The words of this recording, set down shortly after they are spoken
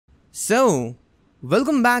So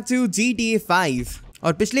welcome back to GTA 5।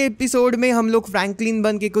 और पिछले episode में हम लोग फ्रैंकलिन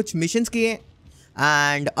बन के कुछ मिशंस किए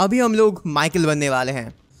एंड अभी हम लोग माइकल बनने वाले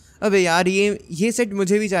हैं। अबे यार ये सेट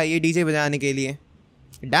मुझे भी चाहिए डीजे बजाने के लिए।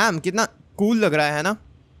 डैम कितना कूल लग रहा है ना।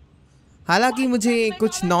 हालांकि मुझे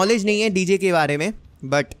कुछ नॉलेज नहीं है डीजे के बारे में,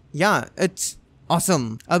 बट या इट्स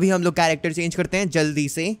ऑसम। अभी हम लोग कैरेक्टर चेंज करते हैं जल्दी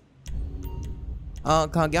से।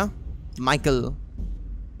 कहाँ गया माइकल?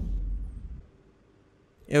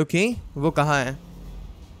 ओके वो कहाँ है?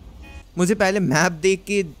 मुझे पहले मैप देख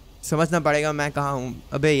के समझना पड़ेगा मैं कहाँ हूँ।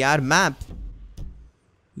 अबे यार मैप।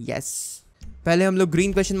 यस पहले हम लोग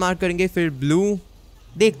ग्रीन क्वेश्चन मार्क करेंगे, फिर ब्लू।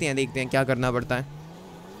 देखते हैं क्या करना पड़ता है।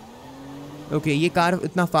 ओके ये कार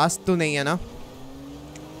इतना फास्ट तो नहीं है ना।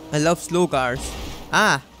 I love slow cars.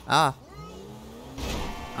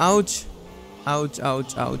 Ouch ouch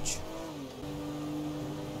ouch ouch.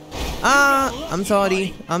 I am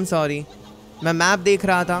sorry मैं मैप देख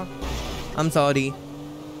रहा था। I am sorry.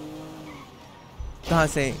 कहाँ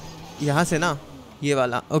से? यहाँ से ना, ये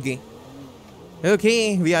वाला। Okay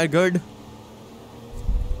we are good.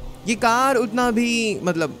 ये कार उतना भी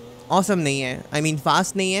मतलब ऑसम नहीं है, आई मीन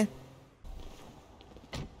फास्ट नहीं है।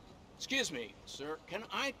 Excuse me, sir. Can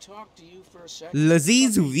I talk to you for a second?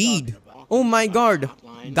 लजीज वीड। Oh my God,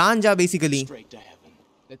 गांजा basically. Straight to heaven.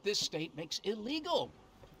 That this state makes illegal.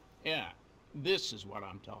 Yeah, this is what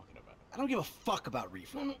I'm talking about. I don't give a fuck about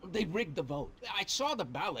reefer. No, they rigged the vote. I saw the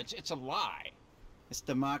ballots. It's a lie. It's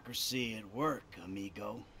democracy at work, amigo.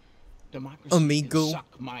 Democracy Amigo. can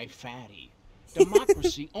suck my fatty.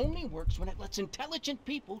 Democracy only works when it lets intelligent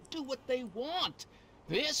people do what they want.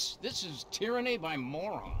 This is tyranny by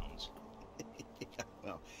morons.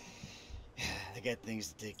 Well, they got things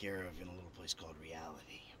to take care of in a little place called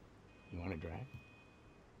reality. You want a drag?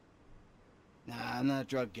 Nah, I'm not a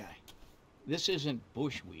drug guy. This isn't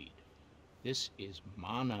bushweed. This is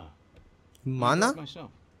mana. माना? I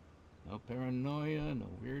myself. No paranoia, no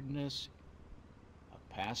weirdness. A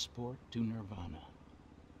passport to nirvana.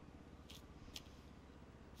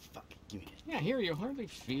 Fuck, give me this. Yeah, here you hardly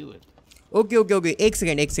feel it. Okay एक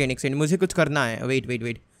second मुझे कुछ करना है। Wait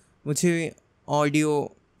मुझे audio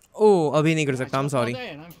अभी नहीं कर सकता। I am sorry.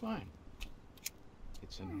 I'm fine.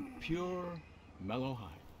 It's a pure, mellow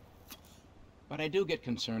high. But I do get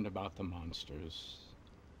concerned about the monsters.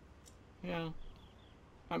 Yeah.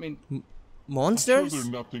 I mean, monsters?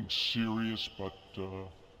 They're nothing serious, but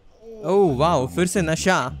oh wow, फिर से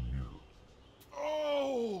नशा।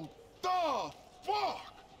 oh, the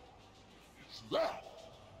fuck is that?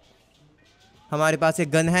 हमारे पास एक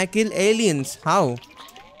gun है। किल aliens. How?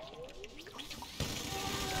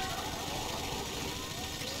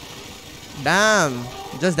 Dam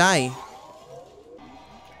just die.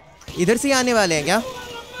 इधर से आने वाले हैं क्या?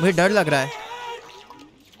 मुझे डर लग रहा है।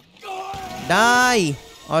 डाई।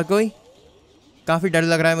 और कोई? काफी डर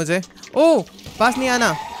लग रहा है मुझे। ओह पास नहीं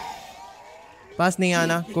आना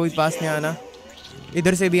कोई पास नहीं आना।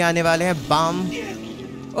 इधर से भी आने वाले हैं। बम।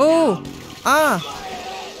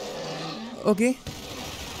 Okay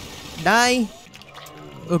die.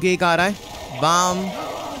 ओके एक आ रहा है।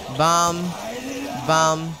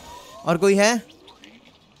 बम। और कोई है?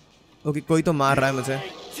 ओके कोई तो मार रहा है मुझे।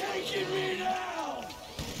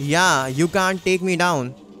 या you can't take me down.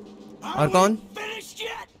 और कौन?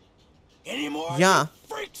 या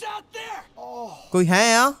कोई है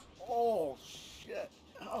या?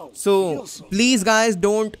 So please guys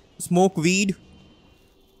don't smoke weed.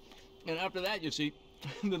 and after that, you see,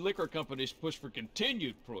 the liquor companies push for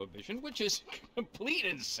continued prohibition, which is complete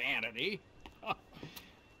insanity.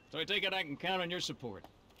 So I take it I can count on your support.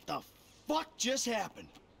 The fuck just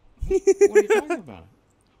happened? What are you talking about?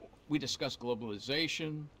 We discussed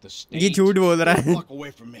globalization, the state. ये झूठ बोल रहा है। Fuck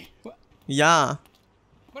away from me. या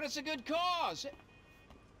But it's a good cause.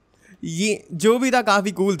 ये जो भी था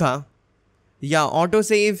काफी कूल था। या auto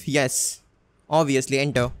save. Yes obviously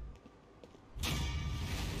enter.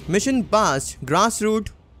 Mission पास। Grass root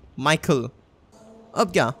Michael.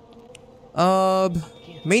 अब क्या? अब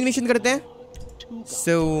मेन मिशन करते हैं।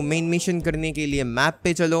 सो मेन मिशन करने के लिए मैप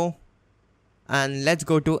पे चलो and let's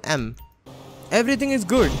go to M. Everything is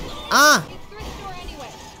good. I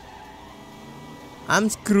am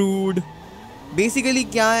screwed. Basically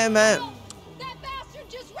क्या है मैं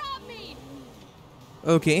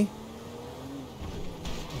okay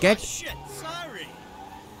get. Shit, sorry.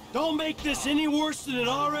 Don't make this any worse than it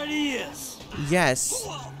already is. Yes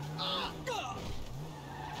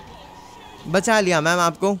बचा लिया मैम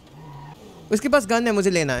आपको। उसके पास गन है, मुझे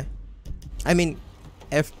लेना है। I mean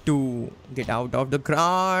F2 get out of the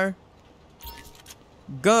car.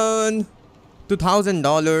 Gun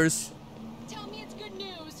 $2,000।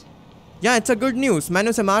 या इट्स अ गुड न्यूज़, मैंने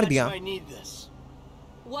उसे मार दिया। I need this.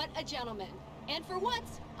 What a gentleman. And for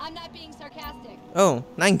once, I'm not being sarcastic. Oh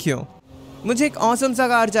thank you. मुझे एक ऑसम सा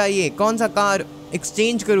कार चाहिए। कौन सा कार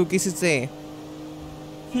एक्सचेंज करूँ किसी से?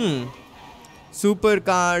 सुपर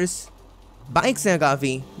कार्स, बाइक्स हैं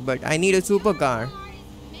काफ़ी, but I need a super car.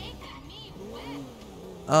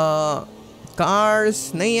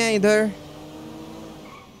 Cars नहीं है इधर।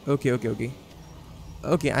 Okay okay okay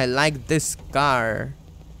okay, I like this car.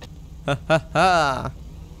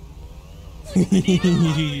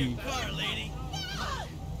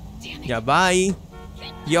 या बाय,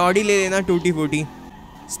 ये ऑडी ले लेना टूटी फूटी।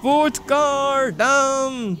 स्पोर्ट्स कार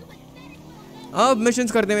डम। अब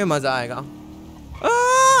मिशंस करने में मजा आएगा।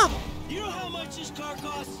 You know how much this car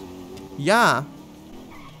costs? या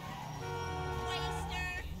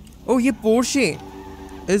ओह ये Porsche,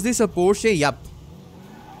 is this a Porsche? Yup.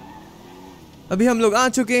 अभी हम लोग आ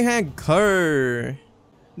चुके हैं घर।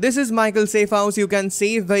 This is Michael safe house. You can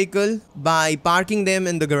save vehicle bye parking them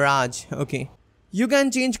in the garage. Okay, you can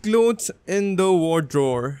change clothes in the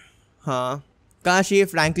wardrobe. हाँ, काश ये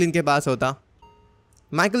फ्रैंकलिन के पास होता।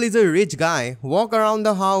 Michael is a rich guy. Walk around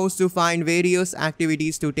the house to find various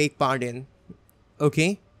activities to take part in. Okay?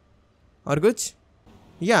 और कुछ?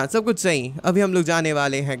 या सब कुछ सही। अभी हम लोग जाने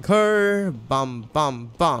वाले हैं घर। बम बम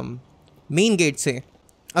बम, मेन गेट से।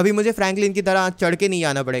 अभी मुझे फ्रैंकलिन की तरह चढ़ के नहीं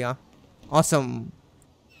आना पड़ेगा। Awesome.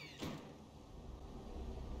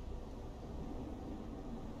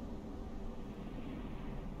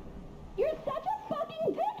 You're such a fucking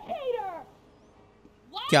dictator!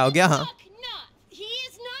 क्या हो गया? हाँ,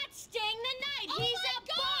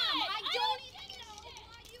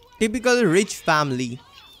 टिपिकल रिच फैमिली।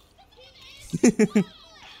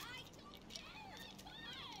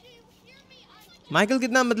 माइकल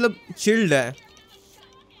कितना मतलब चिल्ड है।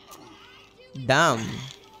 डैम।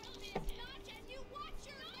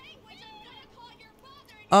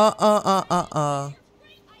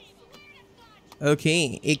 ओके,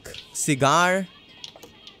 एक सिगार।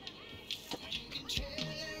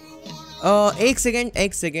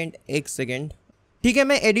 एक सेकेंड। ठीक है,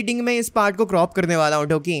 मैं एडिटिंग में इस पार्ट को क्रॉप करने वाला हूँ,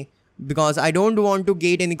 okay, because I don't want to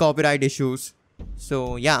get any copyright issues.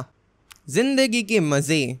 सो या, जिंदगी के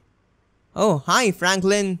मज़े। ओह हाय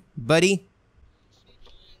फ्रैंकलिन बड़ी।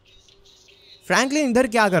 फ्रैंकलिन इधर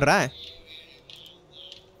क्या कर रहा है?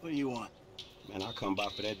 What do you want? Man, I come by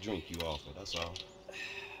for that drink you offered, that's all.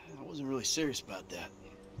 I wasn't really serious about that.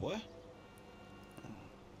 What?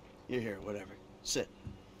 You're here, whatever. Sit.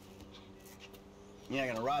 You're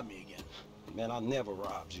not gonna rob me again. Man, I never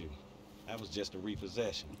robbed you. That was just a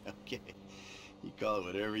repossession. Okay. You call it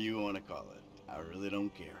whatever you want to call it. I really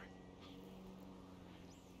don't care.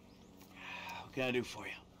 What can I do for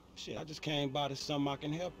you? Shit, I just came by to something I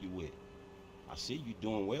can help you with. I see you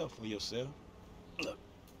doing well for yourself. Look,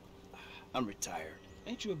 I'm retired.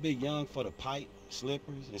 Ain't you a bit young for the pipe,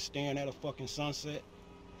 slippers, and staring at a fucking sunset?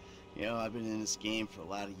 You know, I've been in this game for a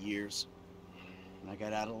lot of years, and I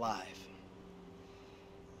got out alive.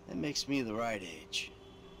 That makes me the right age.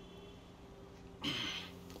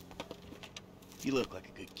 You look like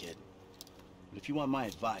a good kid. But if you want my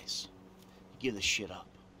advice, you give this shit up.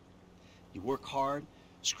 You work hard,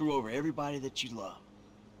 screw over everybody that you love.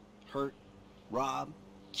 Hurt, rob,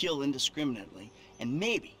 kill indiscriminately, and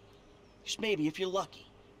maybe, just maybe if you're lucky,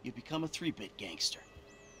 you become a 3-bit gangster.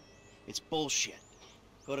 It's bullshit.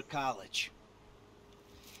 Go to college.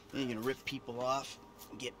 Then you're gonna rip people off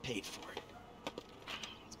and get paid for it.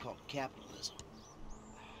 It's called capitalism.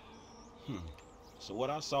 So what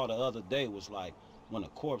I saw the other day was like when a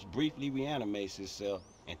corpse briefly reanimates itself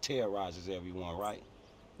and terrorizes everyone, right?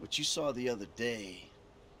 What you saw the other day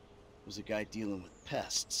was a guy dealing with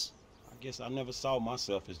pests. I guess I never saw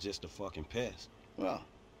myself as just a fucking pest. Well,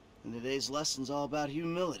 and today's lesson's all about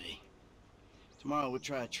humility. Tomorrow we'll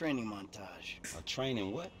try a training montage. A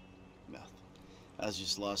training what? Nothing. I was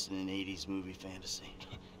just lost in an 80s movie fantasy.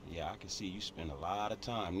 Yeah, I can see you spend a lot of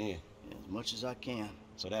time there. As much as I can.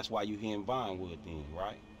 So that's why you here in Vinewood then,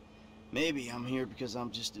 right? Maybe I'm here because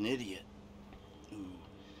I'm just an idiot who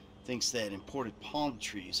thinks that imported palm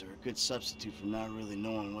trees are a good substitute for not really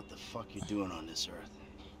knowing what the fuck you're doing on this earth.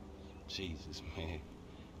 Jesus, man.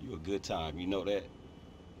 You a good time, you know that?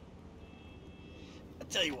 I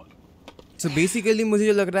tell you what. So basically मुझे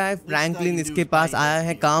जो लग रहा है Franklin इसके पास आया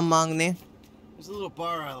है काम मांगने. There's a little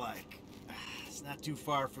bar I like. It's not too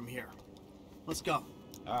far from here. Let's go.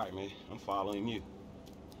 All right, man. I'm following you.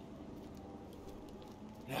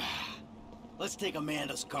 Let's take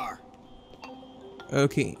Amanda's car.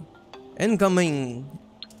 Okay. Incoming.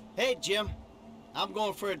 Hey, Jim. I'm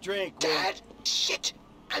going for a drink. Dad, shit!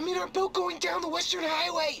 I'm in our boat going down the Western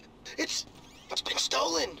Highway. It's been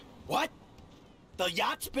stolen. What? The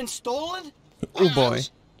yacht's been stolen? Oh I boy.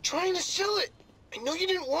 was trying to sell it. I know you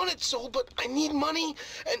didn't want it sold, but I need money,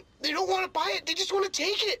 and they don't want to buy it. They just want to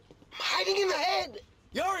take it. I'm hiding in the head.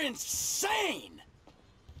 You're insane!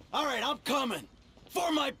 All right, I'm coming.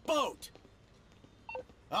 For my boat!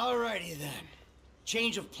 Alrighty then.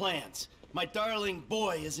 Change of plans. My darling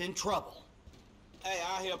boy is in trouble. Hey,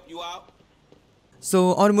 I'll help you out.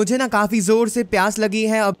 और मुझे ना काफ़ी ज़ोर से प्यास लगी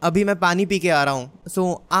है। अब अभी मैं पानी पी के आ रहा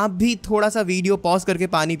हूँ। आप भी थोड़ा सा वीडियो पॉज करके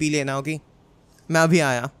पानी पी लेना, ओके? मैं अभी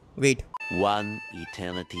आया, wait. One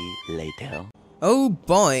eternity later. Oh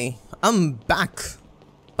boy, I'm back.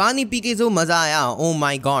 पानी पी के जो मज़ा आया, oh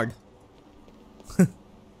my god.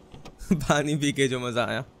 पानी पी के जो मज़ा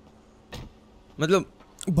आया, मतलब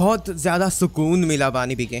बहुत ज़्यादा सुकून मिला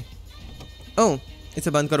पानी पी के। ओह, इसे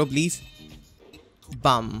बंद करो please.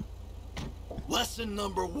 Bomb. Lesson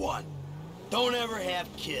number 1. Don't ever have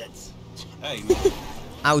kids. Hey, man.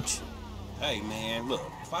 Ouch. Hey, man, look.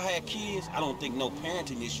 If I had kids, I don't think no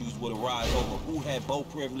parenting issues would arise over who had boat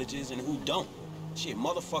privileges and who don't. Shit,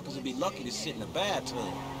 motherfuckers would be lucky to sit in a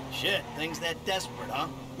bathtub. Shit, things that desperate, huh?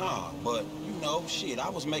 Nah, but, you know, shit, I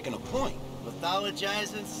was making a point.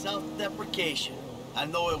 Pathologizing self-deprecation. I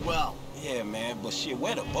know it well. Yeah, man, but shit,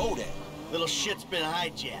 where the boat at? Little shit's been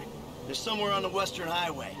hijacked. They're somewhere on the Western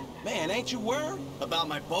Highway. Man, ain't you worried? About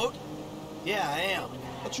my boat? Yeah, I am.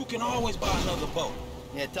 But you can always buy another boat.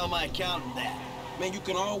 Yeah, tell my accountant that. Man, you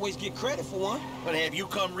can always get credit for one. But have you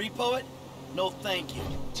come repo it? No, thank you.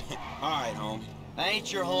 Alright, homie. I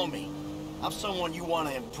ain't your homie. I'm someone you want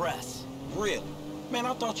to impress. Really? Man,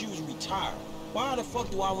 I thought you was retired. Why the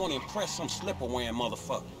fuck do I want to impress some slipper-wearing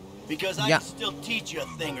motherfucker? Because I can still teach you a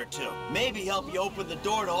thing or two. Maybe help you open the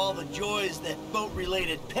door to all the joys that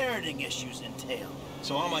boat-related parenting issues entail.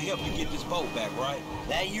 So I'm gonna help you get this boat back, right?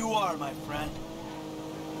 That you are, my friend.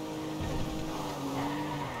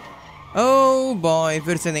 Oh boy,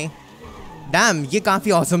 फिर से नहीं। Damn, ये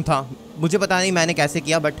काफ़ी awesome था। मुझे पता नहीं मैंने कैसे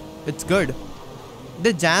किया, but it's good.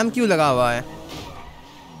 The jam क्यों लगा हुआ है?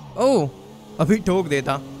 Oh, अभी ठोक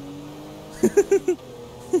देता।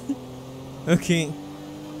 Okay.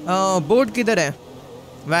 बोर्ड किधर है?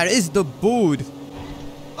 Where is the board?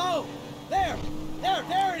 Oh, there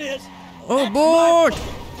it is. Oh, boat!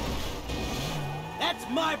 That's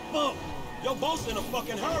my boat. Your boat's in a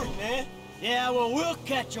fucking hurry, man. Yeah, well, we'll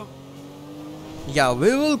catch him. Yeah,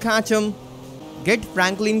 we will catch him. Get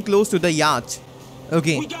Franklin close to the yacht.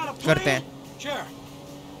 Okay, We got a plan? करते हैं। Sure.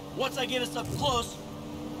 Once I get us up close,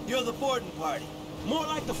 you're the boarding party. More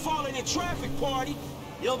like the falling in traffic party.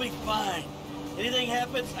 You'll be fine. Anything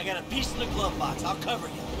happens, I got a piece in the glove box. I'll cover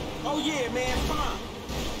you. Oh yeah, man, fine.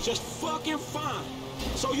 Just fucking fine.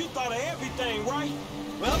 So you thought of everything, right?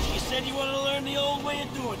 Well, you said you wanted to learn the old way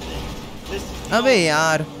of doing things. This is the अबे old-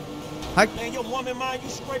 यार, हट। Man, your woman mind you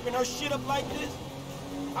scraping her shit up like this?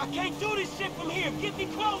 I can't do this shit from here. Get me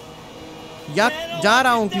close. या Man, don't जा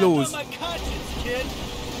रहा let हूँ this down close. on my conscience, kid.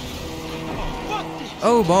 Fuck this.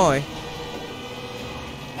 Oh boy.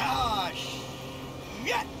 Ah,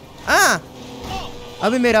 shit. Ah, Oh,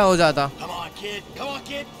 अभी मेरा हो जाता। come on, kid. Come on,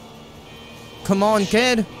 kid. Come on,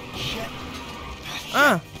 kid. Shit.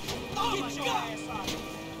 Ah, Oh, my God.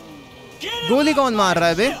 Get him गोली up कौन मार रहा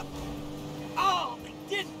है बे? Oh, they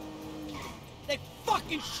did. They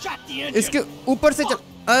fucking shot the engine. इसके ऊपर से चल।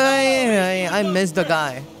 I missed the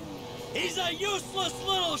guy. He's a useless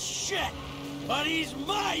little shit. But he's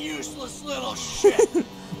my useless little shit.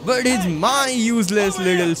 But it's my useless over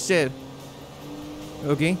little here. shit.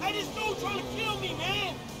 Okay. Hey, this dude trying to kill me,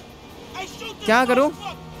 man. Hey, shoot this क्या करूँ?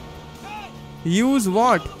 motherfucker. Hey, Use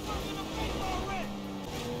what? motherfucker in the face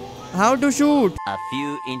already. How to shoot? A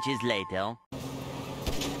few inches later.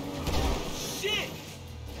 Shit.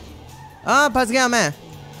 फंस गया मैं।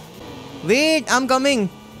 Wait, I'm coming.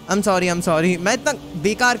 I'm sorry. मैं इतना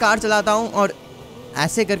बेकार car चलाता हूँ और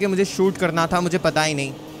ऐसे करके मुझे शूट करना था, मुझे पता ही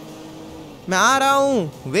नहीं। मैं आ रहा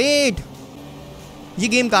हूँ। Wait. ये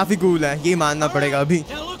गेम काफी कूल है, ये मानना पड़ेगा अभी।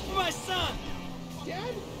 Now look for my son.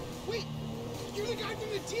 Dad? Wait, you're the guy from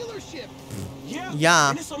the dealership. Yeah.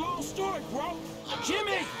 And it's a long story, bro.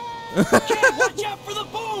 Jimmy. Kid, watch out for the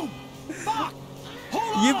boom. Fuck.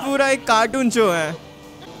 Hold ये on. पूरा एक cartoon show है।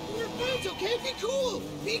 We're friends, okay? Be cool.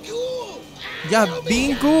 Be cool. Yeah, Oh my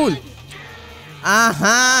being God. cool.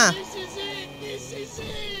 Aha. This is it. This is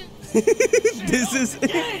it. This is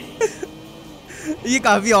Get it. ये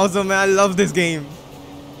काफी awesome है। I love this game.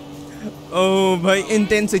 Oh भाई,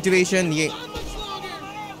 intense situation ये। Not much longer.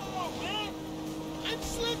 I'm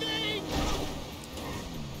slipping.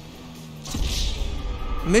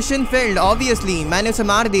 Mission failed, obviously. मैंने उसे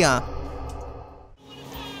मार दिया।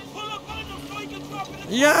 Pull up on him so he can drop it.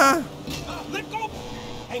 Yeah. Let go.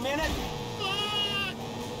 Hey, man, that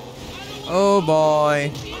Oh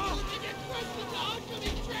boy.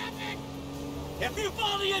 If you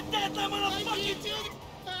fall to your death, I'm gonna fucking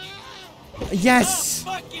Yes.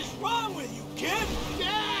 What the fuck is wrong with you, kid?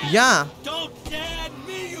 Yeah. Don't dad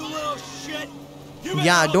me, you little shit. You better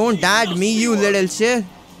Yeah, hope don't you dad don't me, see you one. little shit.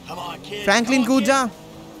 Come on, kid. Franklin, Come on, कूद जा. kid.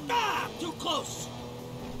 Ah, too close.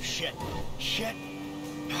 Shit. Shit.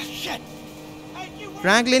 Ah, shit. Hey, you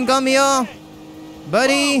Franklin, come here.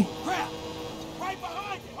 Buddy. Oh, crap. Right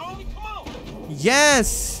behind you, homie. Come on.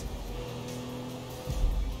 Yes.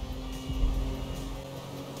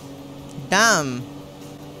 Damn.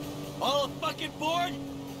 All fucking board?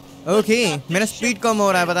 Okay, मेरा speed कम हो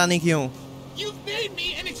रहा है, पता नहीं क्यों. You've made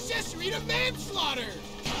me an accessory to manslaughter!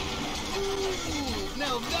 Ooh,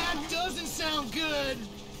 now that doesn't sound good!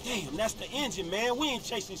 Damn, that's the engine, man. We ain't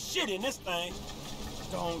chasing shit in this thing.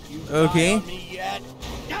 Don't you Okay. lie on me yet.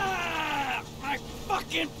 Ah, my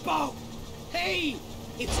fucking boat. Hey!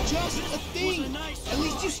 It's just a thing! Was a nice At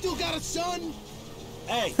least you ride. still got a son!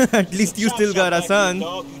 Hey, At least you chop still shop got a back son. here,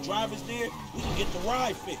 dog. You drivers there, we can get the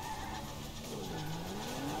ride fixed.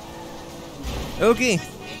 Okay.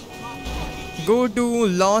 Go to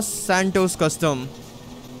Los Santos Custom.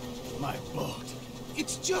 My boat.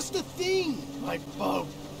 It's just a thing! My boat.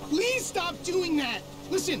 Please stop doing that!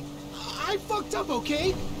 Listen, I fucked up,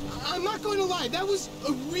 okay? I'm not going to lie, that was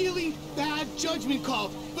a really bad judgment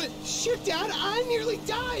call. But shit, Dad, I nearly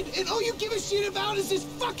died, and all you give a shit about is this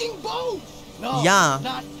fucking boat! No, Yeah.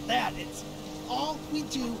 not that. It's All we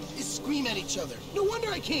do is scream at each other. No wonder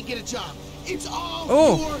I can't get a job. It's all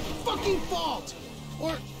Oh. your fucking fault.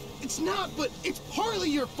 Or it's not, but it's partly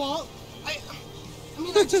your fault. I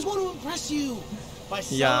mean, I just want to impress you. by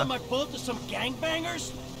selling Yeah. my boat to some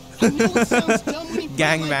gangbangers. I know it sounds dumb when you put it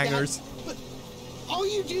like Gangbangers. that, but all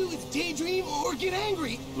you do is daydream or get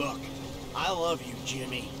angry. Look, I love you,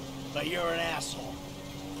 Jimmy, but you're an asshole.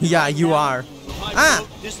 Yeah, you are. With my Ah.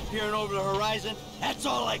 boat disappearing over the horizon, that's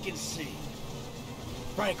all I can see.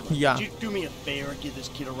 Franklin, Yeah. could you do me a favor, give this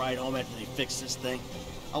kid a ride home after they fix this thing?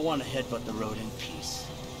 I want to headbutt the road in peace.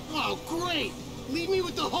 Oh, great. Leave me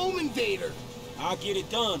with the home invader. I'll get it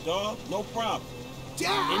done, dog. No problem.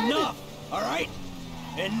 Dad! Enough, all right?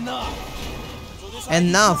 Enough, So this how you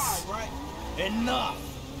Enough. ride, right? enough.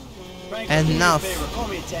 Franklin, Enough. do me a favor, call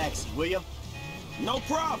me a taxi, will you? No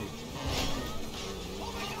problem.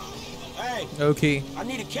 Hey, Okay. I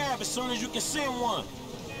need a cab as soon as you can send one.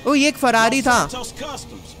 Oh, ये एक Ferrari Los था. Santos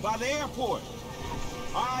Customs by the airport.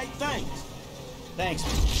 All right, thanks. Thanks.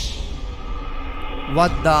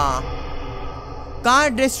 What the? Car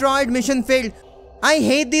destroyed, mission failed. I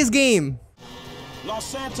hate this game. Los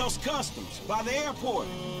Santos Customs by the airport.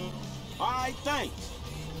 All right, thanks.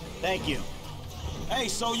 Thank you. Hey,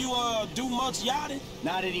 so you do much yachting?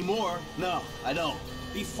 Not anymore. No, I don't.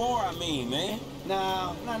 Before, I mean, man.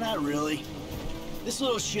 No, not really. This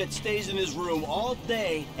little shit stays in his room all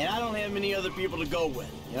day, and I don't have many other people to go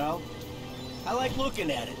with, you know? I like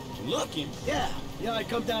looking at it. Looking. Yeah, you know, I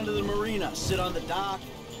come down to the marina, sit on the dock,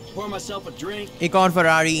 pour myself a drink, एक और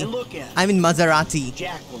Ferrari. and look at it. I mean Maserati.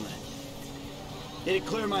 Jacqueline. It'd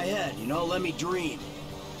clear my head, you know, let me dream.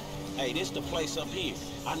 Hey, this the place up here.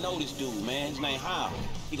 I know this dude, man. His name Howard.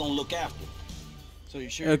 He gonna look after. So you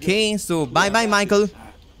sure? Okay, so bye Michael.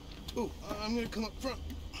 Ooh, I'm gonna come up front.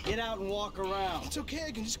 Get out and walk around. It's okay,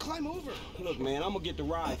 I can just climb over. Look, man, I'm gonna get the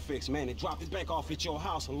ride fixed, man, and drop it back off at your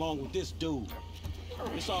house along with this dude.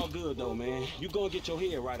 It's all good, though, man. You gonna get your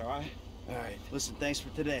head right, all right? All right, listen, thanks for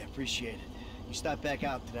today. Appreciate it. You stop back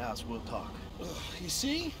out to the house, we'll talk. You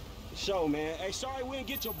see? Show, man. Hey, sorry we didn't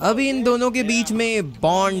get your अभी इन दोनों के बीच में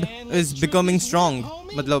bond is becoming strong.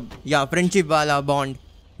 मतलब yeah, friendship वाला bond.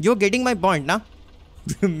 You're getting my point, ना?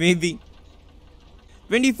 Maybe.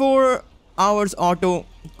 24 hours auto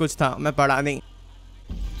कुछ था, मैं पढ़ा नहीं.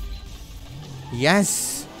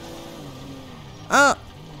 Yes.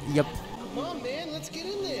 Yep. Come on, man, let's get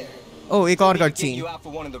in there. Oh, एक और Get cutscene. you out for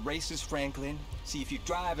one of the races, Franklin. See if you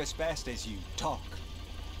drive as fast as you talk.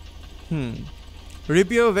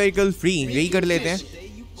 Repair vehicle free. यही कर लेते हैं.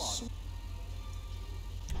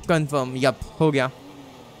 Confirm. Yep, हो गया.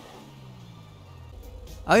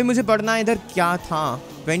 अभी मुझे पढ़ना है इधर क्या था.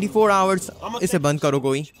 24 hours. इसे बंद करो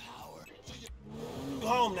कोई. You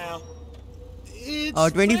home now. It's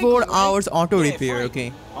 24 Franklin, right? hours auto Yeah, repair. Frank.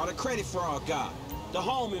 Okay. Or the credit fraud guy. The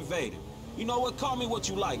home invader. You know what? Call me what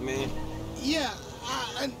you like, man. Yeah,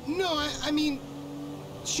 no, I mean,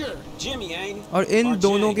 sure. Jimmy, ain't he? और इन Or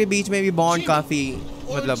दोनों Jay? के बीच में भी bond काफी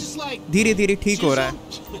Or मतलब just like धीरे धीरे ठीक हो रहा है.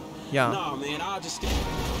 Jizzle? Yeah. Nah, man, I'll just stick.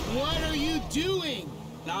 What are you doing?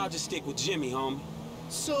 I'll just stick with Jimmy, homie.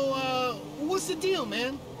 So, what's the deal,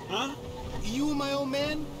 man? Huh? You and my old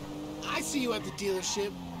man? I see you at the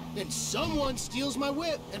dealership. Then someone steals my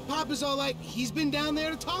whip, and Papa's all like, he's been down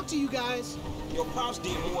there to talk to you guys. Your pops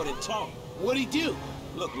did more than talk. What'd he do?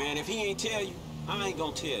 Look, man, if he ain't tell you, I ain't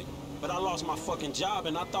gonna tell you. But I lost my fucking job,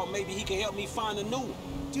 and I thought maybe he could help me find a new one.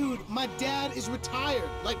 Dude, my dad is retired,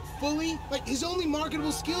 like fully. Like his only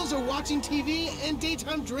marketable skills are watching TV and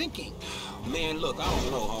daytime drinking. Man, look, I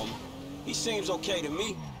don't know, homie. He seems okay to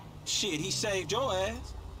me. Shit, he saved your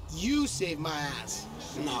ass. You saved my ass.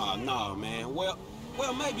 Nah, man. Well,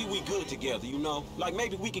 maybe we good together, you know? Like,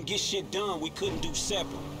 maybe we can get shit done we couldn't do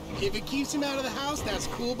separate. If it keeps him out of the house, that's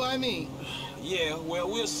cool by me. Yeah, well,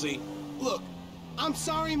 we'll see. Look, I'm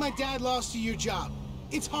sorry my dad lost you your job.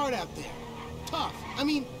 It's hard out there. Tough. I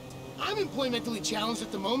mean, I'm employmentally challenged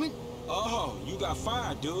at the moment. Oh, you got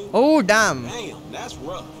fired, dude. Oh, damn. Damn, that's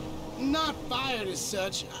rough. Not fired as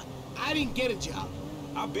such. I didn't get a job.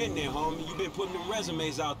 I've been there, homie. You've been putting them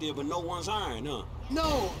resumes out there, but no one's hiring, huh?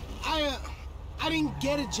 No, I didn't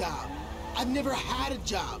get a job. I've never had a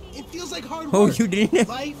job. It feels like hard work. Oh, you didn't?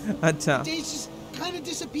 Life, Acha. days just kind of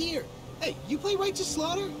disappear. Hey, you play Righteous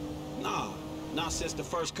Slaughter? Nah, not since the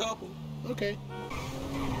first couple. Okay.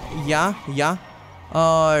 या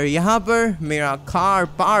और यहाँ पर मेरा car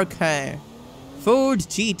park है food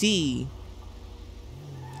GT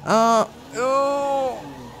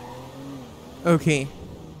okay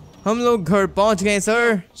हम लोग घर पहुंच गए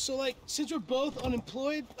sir So like, since we're both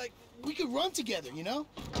unemployed, like, we could run together, you know?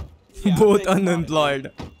 both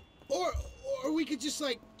unemployed Or we could just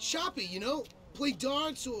like shop it, you know? Play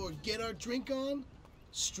darts or get our drink on.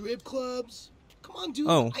 Strip clubs. Come on, dude.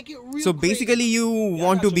 oh I get real so crazy. basically you Yeah,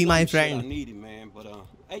 want I got to be some my dumb shit friend I need it, man, but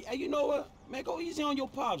hey, you know what? Man, go easy on your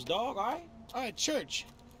pops, dog, all right? All right, church.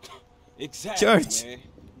 Exactly, Church. man.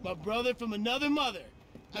 My brother from another mother.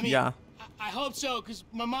 I mean, Yeah. I hope so, because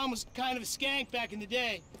my mom was kind of a skank back in the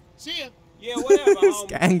day. See ya. Yeah, whatever, homie.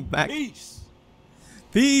 Skank back. Peace.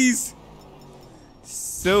 Peace.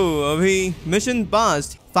 So अभी mission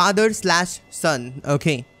passed father/son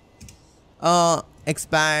okay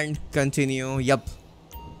expand continue yup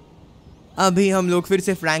अभी हम लोग फिर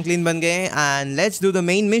से Franklin बन गए and let's do the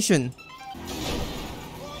main mission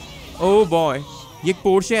oh boy ये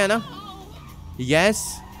Porsche है ना yes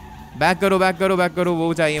बैक करो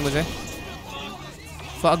वो चाहिए मुझे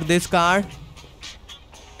fuck this car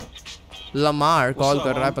Lamar call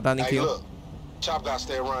कर रहा है पता नहीं क्यों Chop got to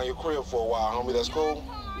stay around your crib for a while, homie. That's cool?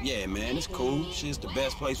 Yeah, man, it's cool. Shit's the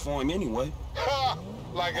best place for him anyway.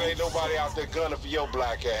 Like it ain't nobody out there gunning for your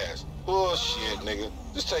black ass. Bullshit, nigga.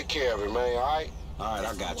 Just take care of it, man, all right? All right,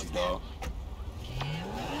 I got you, dog.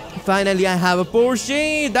 Finally, I have a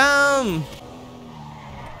Porsche. Damn.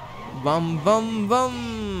 Bum bum bum.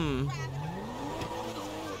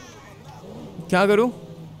 क्या करूं?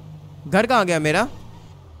 घर कहाँ गया मेरा?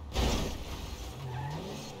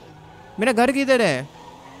 मेरा घर किधर है?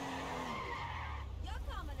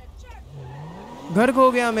 घर खो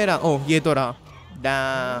गया मेरा. ओह ये तो रहा.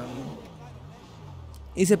 Damn.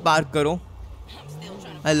 इसे पार्क करो.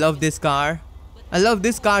 I love this car. I love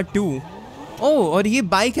this car too. ओह और ये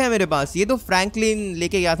बाइक है मेरे पास. ये तो फ्रैंकलिन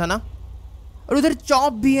लेके गया था ना. और उधर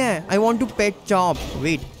चॉप भी है. I want to pet chop.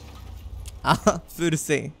 Wait. फिर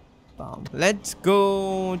से. Let's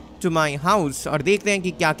go to my house और देखते हैं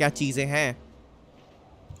कि क्या क्या चीजें हैं.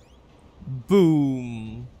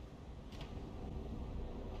 Boom.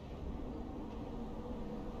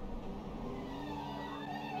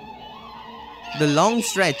 The long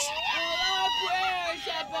stretch.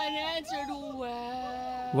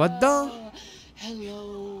 What the?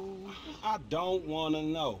 Hello. I don't want to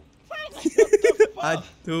know. I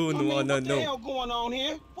don't want to What the know. hell going on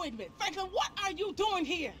here? Wait a minute, Franklin, what are you doing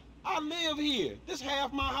here? I live here. This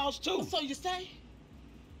half my house too. So you say?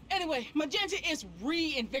 Anyway, Magenta is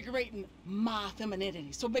reinvigorating my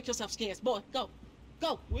femininity. So make yourself scarce, boy. Go.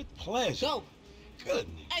 Go. With pleasure. Go.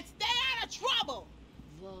 Goodness. And stay out of trouble.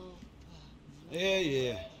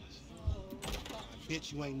 Yeah.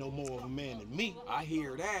 Bitch, you ain't no more of a man than me. I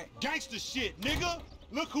hear that. Gangster shit, nigga.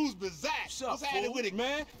 Look who's bizarre. What's at it with it,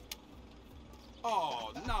 man?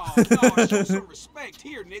 Oh, no, show some respect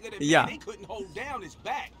here, nigga. That Yeah. man, he couldn't hold down his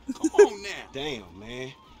back. Come on now. Damn,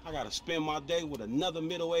 man. I gotta spend my day with another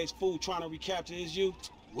middle-aged fool trying to recapture his youth.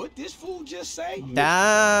 What this fool just say?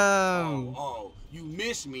 Damn. Oh, you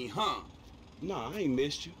miss me, huh? Nah, I ain't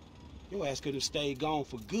missed you. Your ass could have stayed gone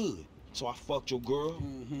for good. So I fucked your girl,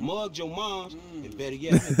 mugged your moms, and better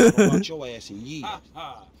yet, I ain't thought about your ass in years.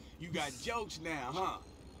 You got jokes now, huh?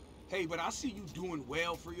 Hey, but I see you doing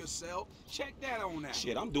well for yourself. Check that on out.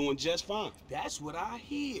 Shit, I'm doing just fine. That's what I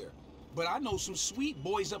hear. But I know some sweet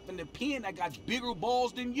boys up in the pen that got bigger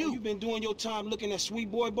balls than you. Oh, you been doing your time looking at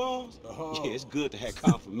sweet boy balls? Oh. Yeah, it's good to have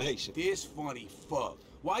confirmation. This funny fuck.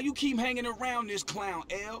 Why you keep hanging around this clown,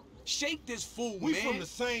 L? Shake this fool, We man. from the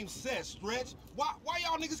same set, Stretch. Why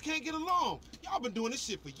y'all niggas can't get along? Y'all been doing this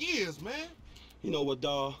shit for years, man. You know what,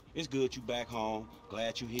 dawg? It's good you back home.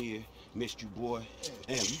 Glad you here. Missed you, boy.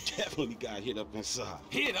 Damn, you definitely got hit up inside.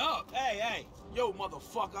 Hit up? Hey. Yo,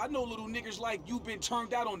 motherfucker, I know little niggas like you been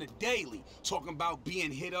turned out on the daily. Talking about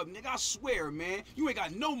being hit up, nigga, I swear, man. You ain't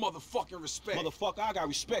got no motherfucking respect. Motherfucker, I got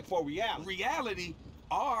respect for reality. Reality?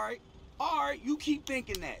 Alright, you keep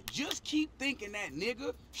thinking that. Just keep thinking that,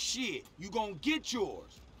 nigga. Shit, you gonna get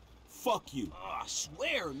yours. Fuck you. I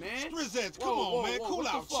swear, man. Strizzettes, come on, man. Cool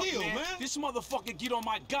out, chill, man. This motherfucker get on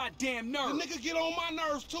my goddamn nerves. The nigga get on my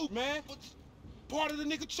nerves too, man. Part of the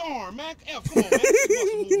nigga charm, man. F, come on, man.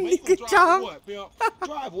 You gonna drive what, Bill?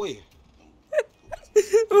 Drive where?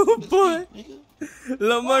 Oh boy.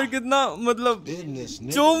 लमर कितना मतलब business,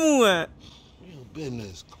 Chomu है. Real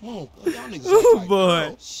business. Come on, y'all niggas. Oh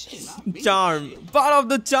boy. Charm. Part of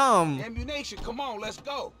the charm. Ammunition, come on, let's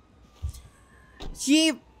go.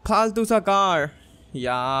 ये फालतू सा car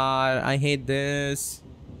यार. I hate this.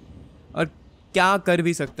 और क्या कर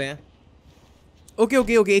भी सकते हैं.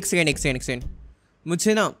 ओके एक सेकंड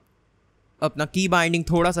मुझे ना अपना की बाइंडिंग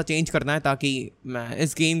थोड़ा सा चेंज करना है ताकि मैं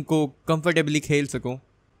इस गेम को कंफर्टेबली खेल सकूं.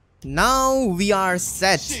 Now we are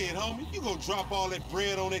set. Shit, homie, you gonna drop all that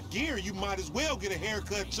bread on that gear, you might as well get a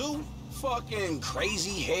haircut too. Fucking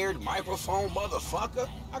crazy-haired microphone motherfucker.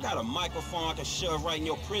 I got a microphone I can shove right in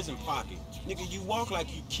your prison pocket. Nigga, you walk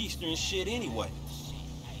like you keister and shit anyway.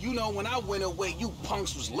 You know, when I went away, you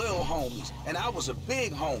punks was little homies, and I was a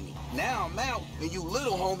big homie. Now I'm out, and you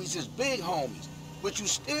little homies is big homies. But you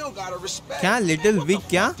still gotta respect. क्या little big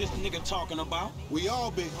क्या? This nigga talking about? We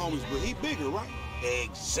all big homies, but he bigger, right?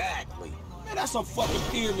 Exactly. Man, that's some fucking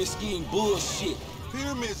pyramid scheme bullshit.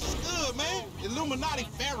 Pyramids is good, man. Illuminati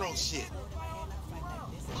pharaoh shit.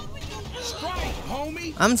 Strike,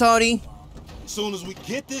 homie. I'm sorry. As soon as we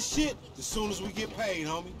get this shit, as soon as we get paid,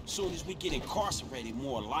 homie. As soon as we get incarcerated,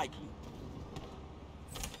 more likely.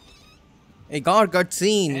 एक और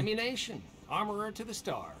cutscene. Ammunition. Armorer to the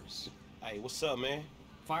stars. Hey, what's up, man?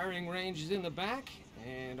 Firing range is in the back,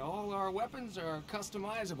 and all our weapons are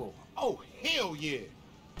customizable. Oh, hell yeah.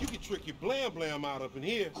 You can trick your blam blam out up in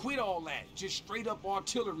here. Quit all that. Just straight up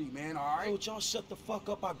artillery, man, all right? Hey, y'all shut the fuck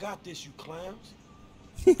up. I got this, you clowns.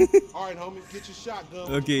 All right, homie, get your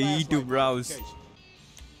shotgun. Okay, E to browse.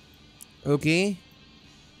 Okay.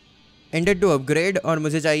 Enter to upgrade और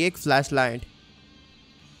मुझे चाहिए एक flashlight.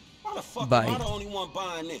 Why the fuck Bye. am I the only one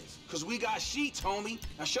buying this? Cause we got sheets, homie.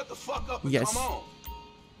 Now shut the fuck up and Yes. come on.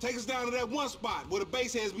 Take us down to that one spot where the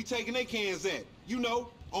base heads be taking their cans at. You know,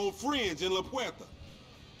 on Fringe in La Puerta.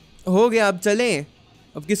 हो गया अब चले.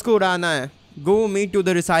 अब किसको उड़ाना है? Go meet to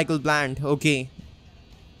the recycle plant. Okay.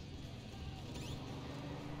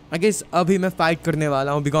 I guess अभी मैं fight करने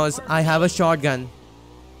वाला हूँ because I have a shotgun.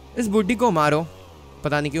 इस बुड्ढी को मारो.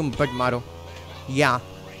 पता नहीं क्यों बट मारो. या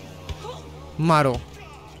मारो.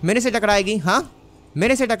 मेरे से टकराएगी. हाँ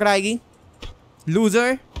मेरे से टकराएगी.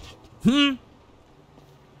 लूजर.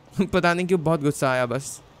 पता नहीं क्यों बहुत गुस्सा आया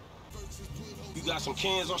बस. You got some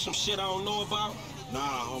cans or some shit I don't know about?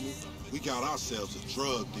 Nah, homie. We got ourselves a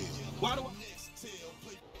drug deal. Why do I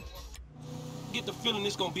get the feeling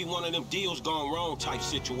it's gonna be one of them deals gone wrong type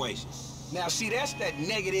situations? Now see, that's that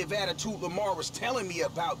negative attitude Lamar was telling me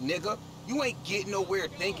about, nigga. You ain't getting nowhere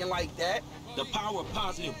thinking like that. The power of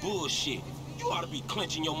positive bullshit. You ought to be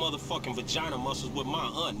clenching your motherfucking vagina muscles with my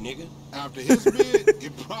aunt, nigga. After his bid,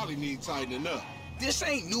 it probably needs tightening up. This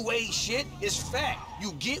ain't new age shit. It's fact.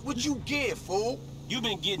 You get what you give, fool. You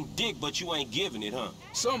been getting dick, but you ain't giving it, huh?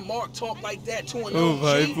 Some Mark talk like that to an Oh OG.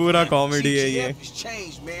 भाई पूरा comedy है ये. CGF has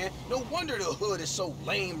changed, man. No wonder the hood is so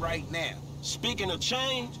lame right now. Speaking of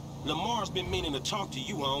change, Lamar's been meaning to talk to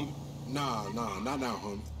you, homie. Nah, not now,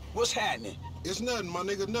 homie. What's happening? It's nothing, my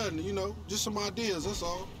nigga, nothing. You know, just some ideas, that's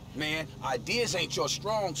all. Man, ideas ain't your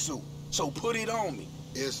strong suit, so put it on me.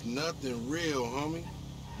 It's nothing real, homie.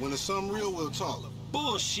 When it's something real, we'll talk.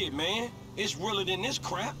 Bullshit, man. It's realer than this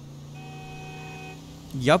crap.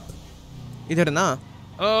 Yup इधर ना.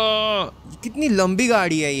 कितनी लंबी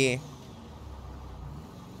गाड़ी है ये.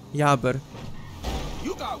 यहाँ पर.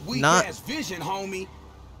 You got weak Nah. ass vision, homie.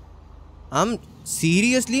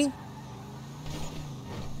 Seriously?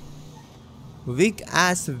 Weak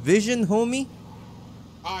ass vision, homie.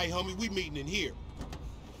 Alright, homie, we meeting in here.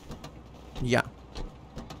 Yeah.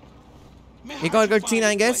 Man, एक how'd और you find cutscene,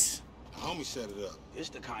 I this guess. place? Homie set it up. It's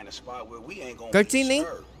the kind of spot where we ain't gonna Cutscene be नहीं?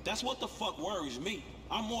 disturbed. That's what the fuck worries me.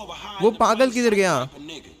 I'm more of a high. वो पागल किधर गया?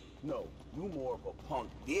 Nigga. No, you more of a punk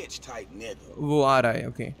bitch type nigga. वो आ रहा है.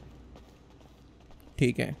 Okay.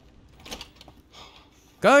 ठीक है.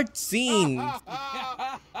 Cut scene. What's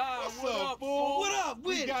up, fool? What up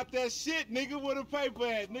with We got that shit, nigga. Where the paper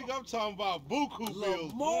at, nigga? I'm talking about buku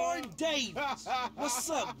bills. Lamar Davis. What's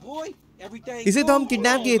up, boy? Everything इसे तो हम cool?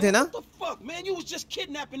 Kidnap किए थे ना? What the fuck, man? You was just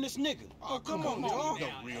kidnapping this nigga. Oh, come on, dog.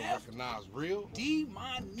 Don't real recognize real. D,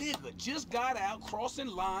 my nigga, just got out crossing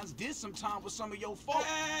lines, did some time with some of your folks.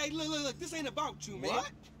 Hey, look, this ain't about you, man.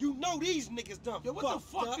 What? You know these niggas done Yo, what the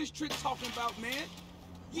fuck up. this trick talking about, man?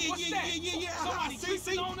 Yeah. Somebody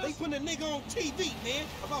See, on us? they putting a nigga on TV, man,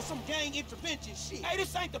 about some gang intervention shit. Hey,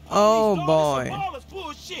 this ain't the police, Oh, dog. boy. This some ballers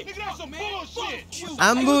bullshit. Nigga, that's some bullshit. Fuck you.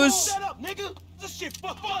 Ambush. Hey, shut up, nigga. This shit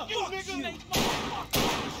fuck you, nigga.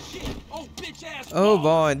 Shit. Oh, bitch ass. Oh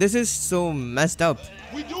boy, this is so messed up.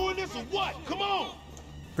 We doing this or what? Come on.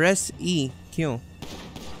 Press E. क्यों?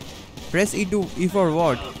 Press E to E for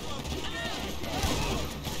what?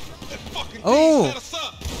 Oh,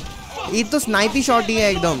 ये तो स्नाइपी shot ही है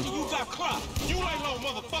एकदम.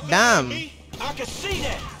 Damn. I can see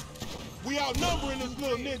that. We outnumbering this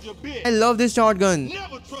little ninja bitch. I love this shotgun.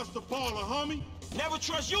 Never trust the baller, homie. Never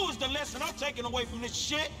trust you is the lesson I'm taking away from this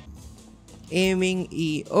shit. Aiming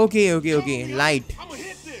E. Okay. Light. I'ma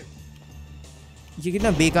hit this. ये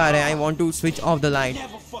कितना बेकार है. I want to switch off the light.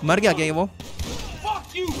 मर गया क्या ये वो?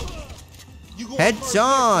 Fuck you. You go Headshot. first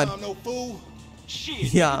next time, no fool.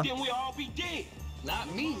 Shit. Yeah. Then we all be dead.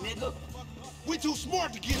 Not me, nigga. We too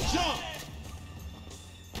smart to get jumped.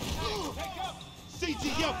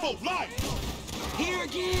 CTF for life. Here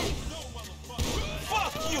again?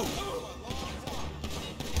 Fuck you.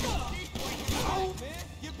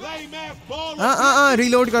 Lame ass baller.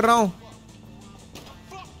 Reload कर रहा हूँ.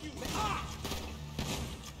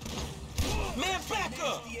 Man, back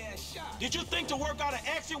up. Did you think to work out an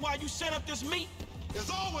exit while you set up this meet?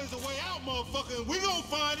 There's always a way out, motherfucker, and we gonna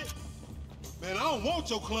find it. Man, I don't want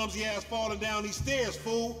your clumsy ass falling down these stairs,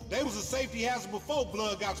 fool. They was a safety hazard before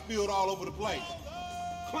blood got spilled all over the place.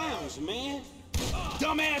 Clowns, man.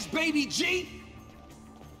 Dumbass baby G.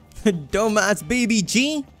 Dumbass baby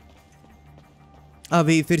G.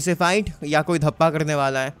 अभी फिर से fight या कोई धप्पा करने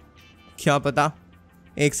वाला है, क्या पता.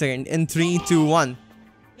 एक सेकंड. In 3, 2, 1.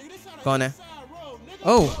 कौन है?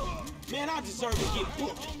 Oh. Man, I deserve to get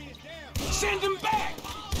booked. Send him back.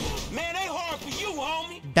 Man, they hard for you,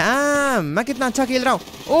 homie. Damn, मैं कितना अच्छा खेल रहा हूँ.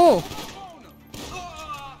 Oh.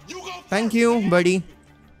 Thank you, buddy.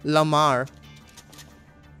 Lamar.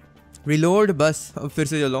 Reload बस. अब फिर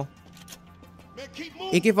से चलो.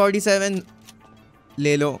 AK-47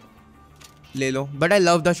 ले लो. But I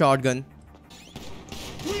love the shotgun.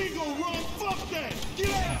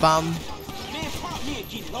 Bam.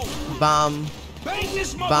 Bam.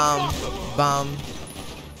 Bam. Bam.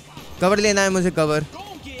 Cover लेना है मुझे, cover.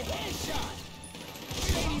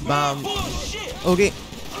 Bam. Okay.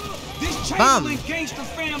 Bam.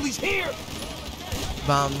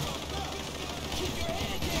 Bam.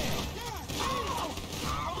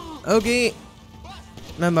 Okay.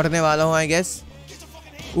 मैं मरने वाला हूँ, I guess.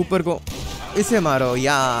 ऊपर को इसे मारो.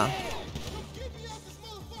 या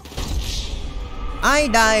I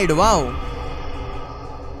died. Wow.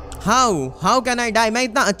 How can I die? मैं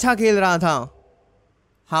इतना अच्छा खेल रहा था.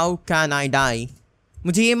 How can I die?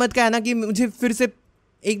 मुझे ये मत कहना कि मुझे फिर से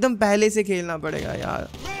एकदम पहले से खेलना पड़ेगा यार.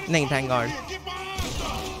 नहीं, thank God.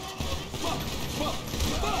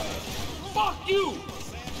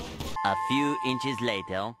 A few inches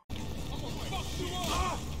later.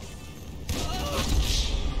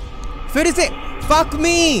 फिर से fuck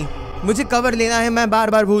me. मुझे कवर लेना है, मैं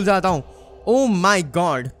बार भूल जाता हूँ. Oh my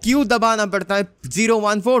God. क्यों दबाना पड़ता है?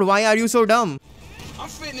 014. Why are you so dumb? I'm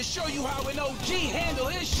finna show you how an OG handle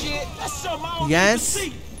his shit. That's something I don't Yes.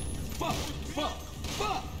 even see. Fuck.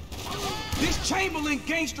 This Chamberlain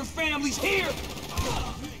gangster family's here.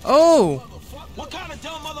 Oh. What kind of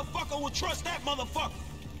dumb motherfucker would trust that motherfucker?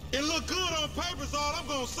 It look good on paper, is all I'm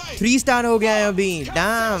gonna say. 3 star हो गया है अभी.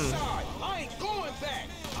 Damn. I ain't going back.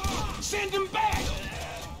 Send him back.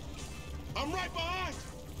 I'm right behind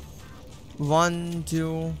you. 1,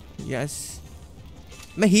 2. Yes.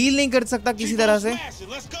 मैं heal नहीं कर सकता किसी तरह से.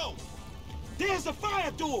 Let's go. There's the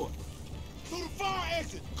fire door. Through the fire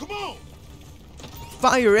exit. Come on.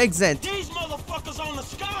 Fire exit. These motherfuckers on the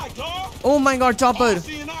sky, dog. Oh my God, chopper.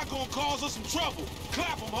 CNI gonna cause us some trouble.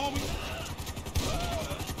 Clap them, homie.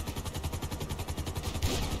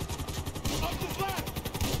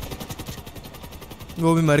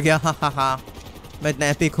 वो भी मर गया. हा. मैं इतना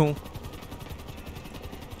epic हूँ.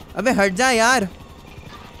 अबे हट जा यार.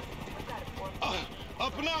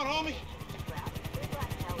 Up and out, homie.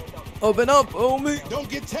 Open up, homie. Don't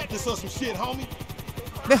get tetanus or some shit, homie.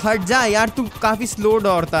 अबे हट जा यार, तू काफी स्लो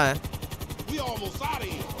दौड़ता है. We almost out of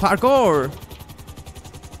here. Parkour.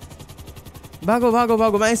 भागो भागो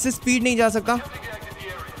भागो, मैं इससे स्पीड नहीं जा सकता।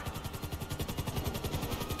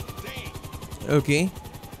 ओके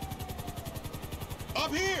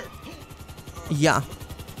या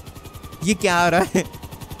ये क्या आ रहा है?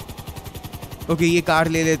 ओके ये कार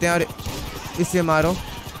ले लेते हैं और इससे मारो,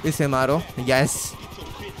 इससे मारो। यस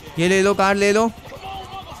ये ले लो, कार ले लो।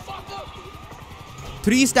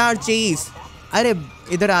 3 स्टार चेस। अरे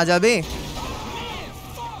इधर आ जा बे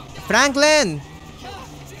फ्रैंकलिन।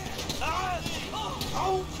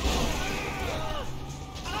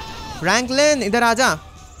 फ्रैंकलिन इधर आ जा।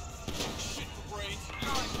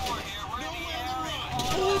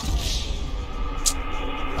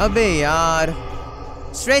 अबे यार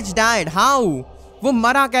स्ट्रेच डाइड। हाउ? वो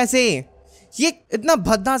मरा कैसे? ये इतना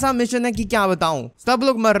भद्दा सा मिशन है कि क्या बताऊं। सब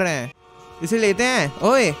लोग मर रहे हैं। इसे लेते हैं।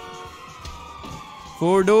 ओए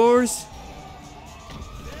 4 डोर्स।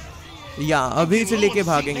 या अभी इसे लेके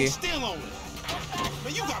भागेंगे।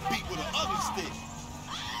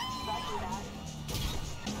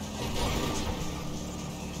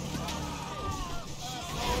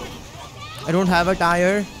 I don't have a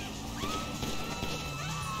tire.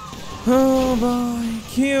 Oh boy,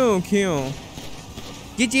 क्यों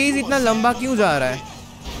ये चीज इतना लंबा क्यों जा रहा है?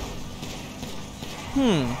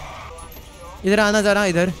 इधर आना जरा,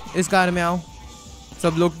 इधर इस कार में आओ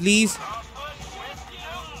सब लोग प्लीज।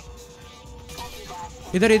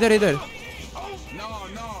 इधर इधर इधर।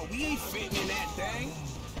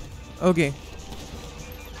 ओके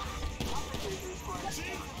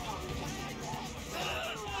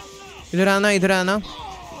इधर आना, इधर आना।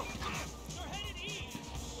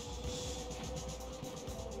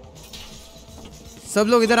 सब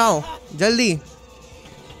लोग इधर आओ जल्दी।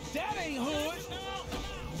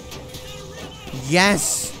 यस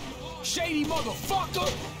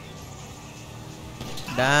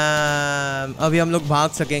डैम, अभी हम लोग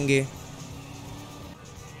भाग सकेंगे।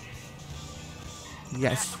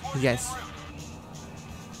 Yes yes.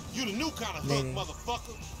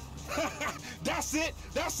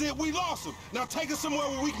 That's it, we lost him. Now take us somewhere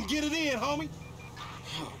where we can get it in, homie.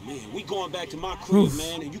 Oh man, we going back to my crib,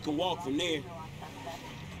 man, and you can walk from there.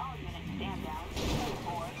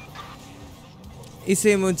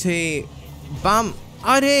 इसे मुझे बम।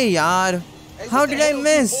 अरे यार how did I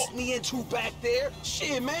miss? Walk me into back there?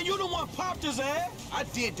 Shit, man, you the one popped his ass. I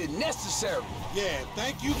did the necessary. Yeah,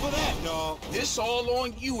 thank you for that, dog. This all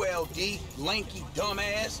on you, LD, lanky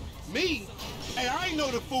dumbass. Me? Hey, I ain't know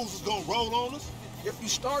the fools was gonna roll on us. If you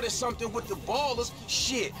started something with the ballers,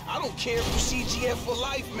 shit, I don't care if you CGF for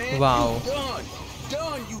life, man. Wow. You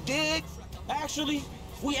done, you dig? Actually,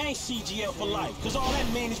 we ain't CGF for life, cause all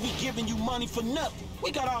that means is we giving you money for nothing.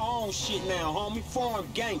 We got our own shit now, homie. Foreign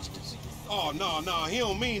gangsters. Oh, no, he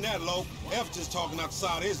don't mean that, Lo. F just talking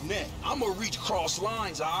outside of his neck. I'ma reach cross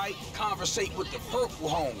lines, alright? Conversate with the purple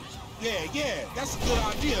homies. Yeah, that's a good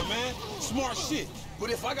idea, man. Smart shit. But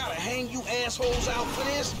if I gotta hang you assholes out for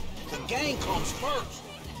this, the gang comes first.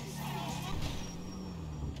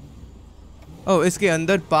 Oh, इसके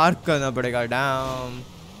अंदर park करना पड़ेगा। Damn.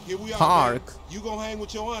 Here we are, Park. Man. You gonna hang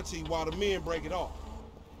with your auntie while the men break it off.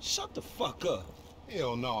 Shut the fuck up.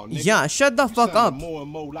 Hell no, nigga. Yeah, shut the fuck up. More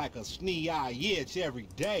and more like a snee-eye itch every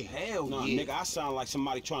day. Hell no, yeah. Nigga, I sound like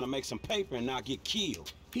somebody trying to make some paper and not get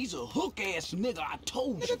killed. He's a hook-ass nigga, I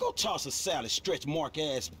told you. Nigga, go toss a salad, stretch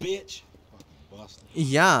mark-ass bitch.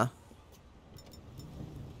 Yeah.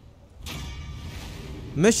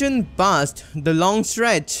 Mission passed, the long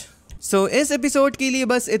stretch. So इस episode के लिए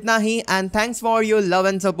बस इतना ही and thanks for your love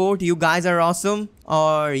and support. You guys are awesome.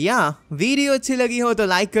 और या video अच्छी लगी हो तो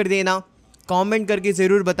लाइक कर देना, कमेंट करके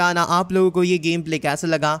ज़रूर बताना आप लोगों को ये गेम प्ले कैसा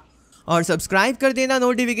लगा, और सब्सक्राइब कर देना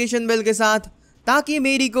नोटिफिकेशन बेल के साथ ताकि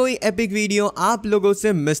मेरी कोई एपिक वीडियो आप लोगों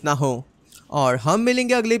से मिस ना हो। और हम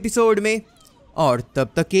मिलेंगे अगले एपिसोड में, और तब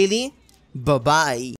तक के लिए बाय बाय।